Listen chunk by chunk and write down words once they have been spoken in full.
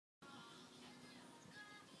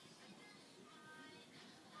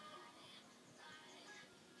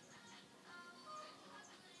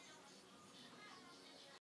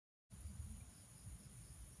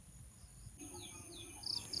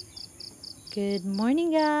Good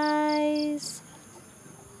morning, guys.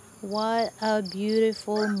 What a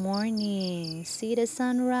beautiful morning. See the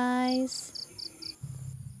sunrise?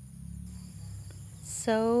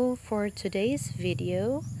 So, for today's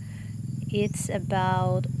video, it's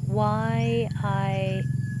about why I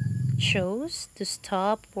chose to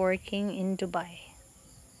stop working in Dubai.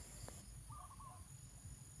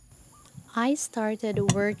 I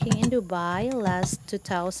started working in Dubai last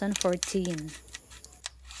 2014.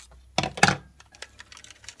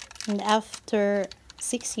 And after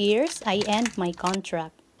 6 years, I end my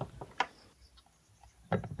contract.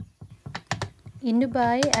 In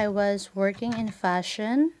Dubai, I was working in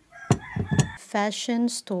fashion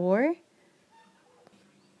store,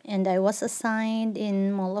 and I was assigned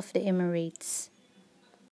in Mall of the Emirates.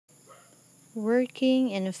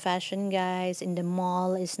 Working in fashion, guys, in the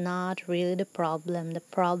mall is not really the problem. The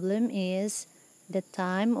problem is the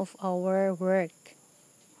time of our work.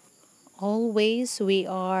 Always we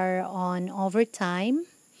are on overtime,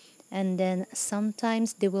 and then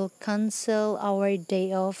sometimes they will cancel our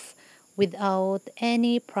day off without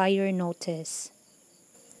any prior notice.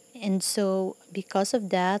 And so, because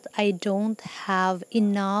of that, I don't have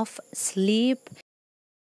enough sleep.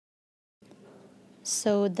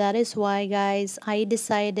 So, that is why, guys, I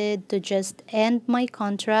decided to just end my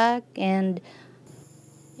contract and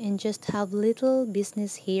just have little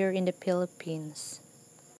business here in the Philippines.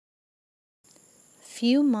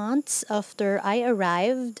 Few months after I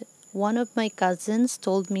arrived, one of my cousins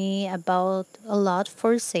told me about a lot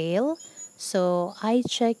for sale. So I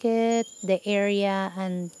checked it, the area,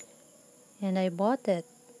 and I bought it.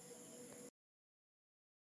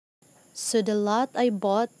 So the lot I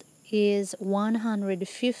bought is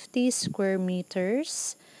 150 square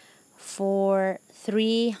meters for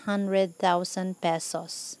 300,000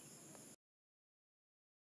 pesos.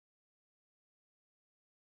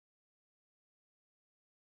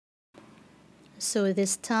 So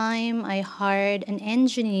this time I hired an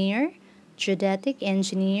engineer, geodetic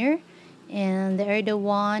engineer, and they're the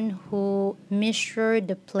one who measured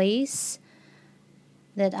the place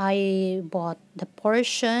that I bought, the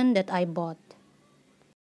portion that I bought.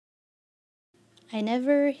 I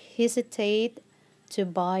never hesitate to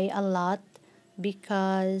buy a lot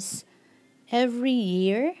because every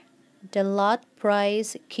year the lot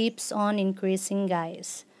price keeps on increasing,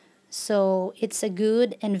 guys. So it's a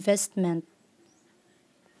good investment.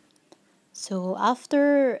 So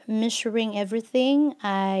after measuring everything,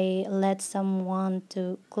 I let someone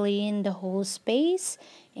to clean the whole space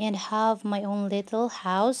and have my own little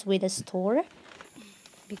house with a store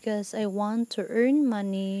because I want to earn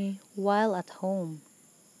money while at home.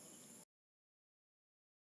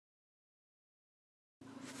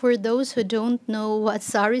 For those who don't know what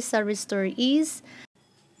sari sari store is,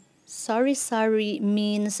 sari sari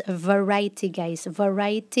means variety, guys.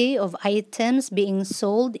 Variety of items being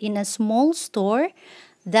sold in a small store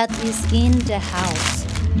that is in the house.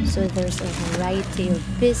 So there's a variety of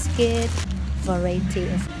biscuit, variety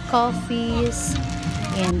of coffees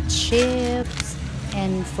and chips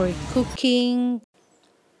and for cooking.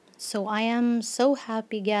 So I am so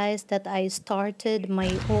happy, guys, that I started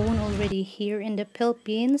my own already here in the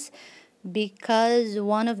Philippines because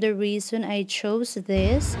one of the reason I chose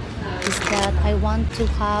this is that I want to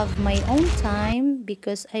have my own time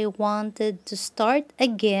because I wanted to start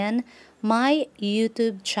again my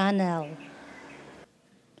YouTube channel.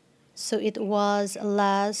 So it was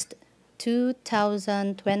last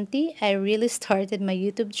 2020 I really started my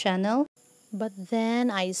YouTube channel, but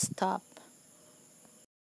then I stopped.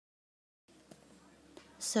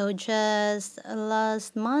 So just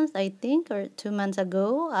last month, I think, or 2 months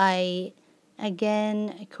ago, I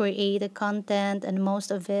again created content, and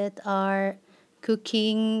most of it are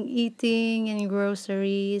cooking, eating, and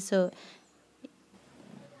groceries. So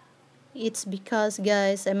it's because,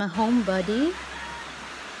 guys, I'm a homebody,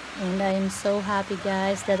 and I'm so happy,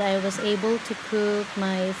 guys, that I was able to cook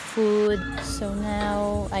my food. So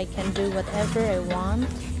now I can do whatever I want.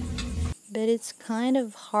 But it's kind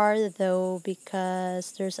of hard though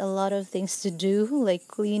because there's a lot of things to do, like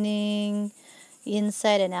cleaning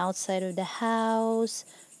inside and outside of the house,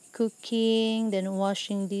 cooking, then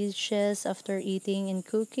washing dishes after eating and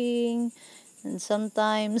cooking. And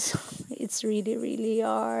sometimes it's really, really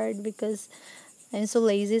hard because I'm so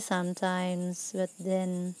lazy sometimes, but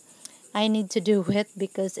then I need to do it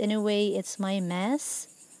because anyway, it's my mess.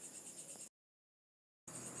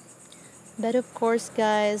 But of course,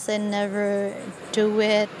 guys, I never do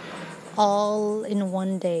it all in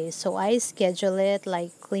one day. So I schedule it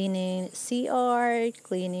like cleaning CR,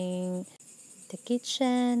 cleaning the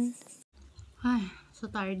kitchen. Ay, so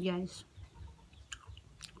tired, guys.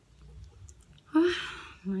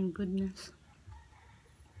 My goodness.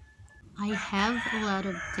 I have a lot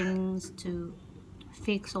of things to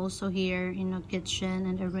fix also here in the kitchen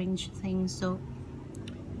and arrange things, so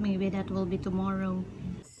maybe that will be tomorrow.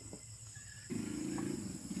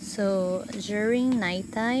 So during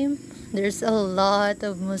nighttime, there's a lot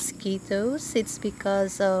of mosquitoes. It's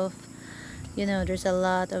because of, there's a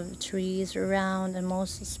lot of trees around, and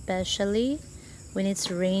most especially when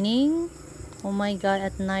it's raining. Oh my god,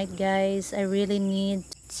 at night, guys, I really need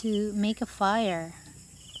to make a fire.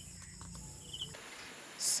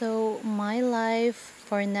 So my life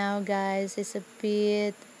for now, guys, is a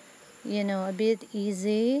bit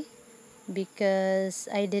easy because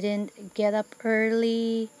I didn't get up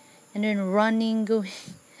early and then running going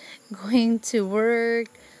going to work.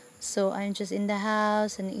 So I'm just in the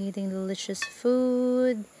house and eating delicious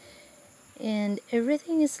food, and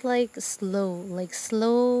everything is like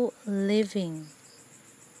slow living.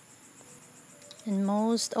 And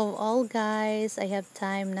most of all, guys, I have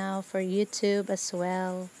time now for YouTube as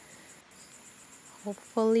well.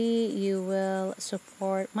 Hopefully you will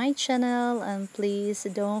support my channel, and please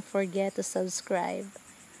don't forget to subscribe.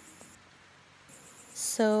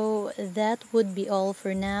 So that would be all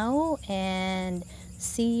for now, and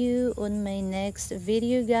see you on my next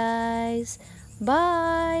video, guys.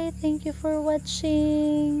 Bye. Thank you for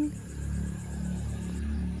watching.